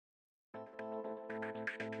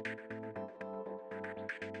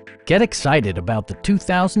Get excited about the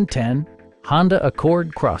 2010 Honda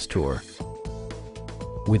Accord Crosstour.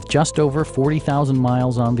 With just over 40,000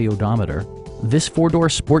 miles on the odometer, this four-door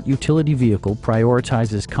sport utility vehicle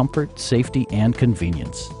prioritizes comfort, safety, and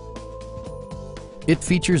convenience. It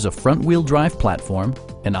features a front-wheel drive platform,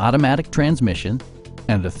 an automatic transmission,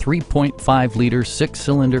 and a 3.5-liter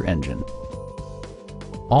six-cylinder engine.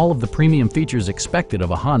 All of the premium features expected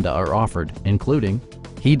of a Honda are offered, including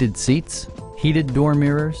heated seats, heated door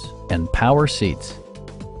mirrors, and power seats.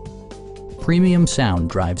 Premium sound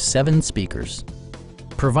drives 7 speakers,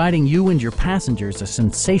 providing you and your passengers a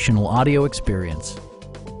sensational audio experience.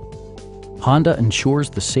 Honda ensures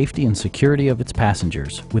the safety and security of its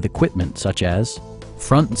passengers with equipment such as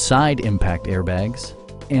front and side impact airbags,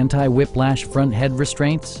 anti-whiplash front head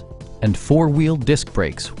restraints, and 4-wheel disc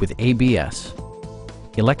brakes with ABS.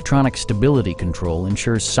 Electronic stability control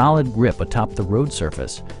ensures solid grip atop the road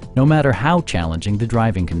surface, no matter how challenging the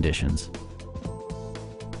driving conditions.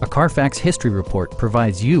 A Carfax history report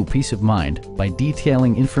provides you peace of mind by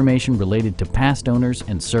detailing information related to past owners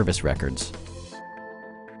and service records.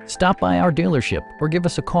 Stop by our dealership or give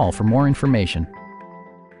us a call for more information.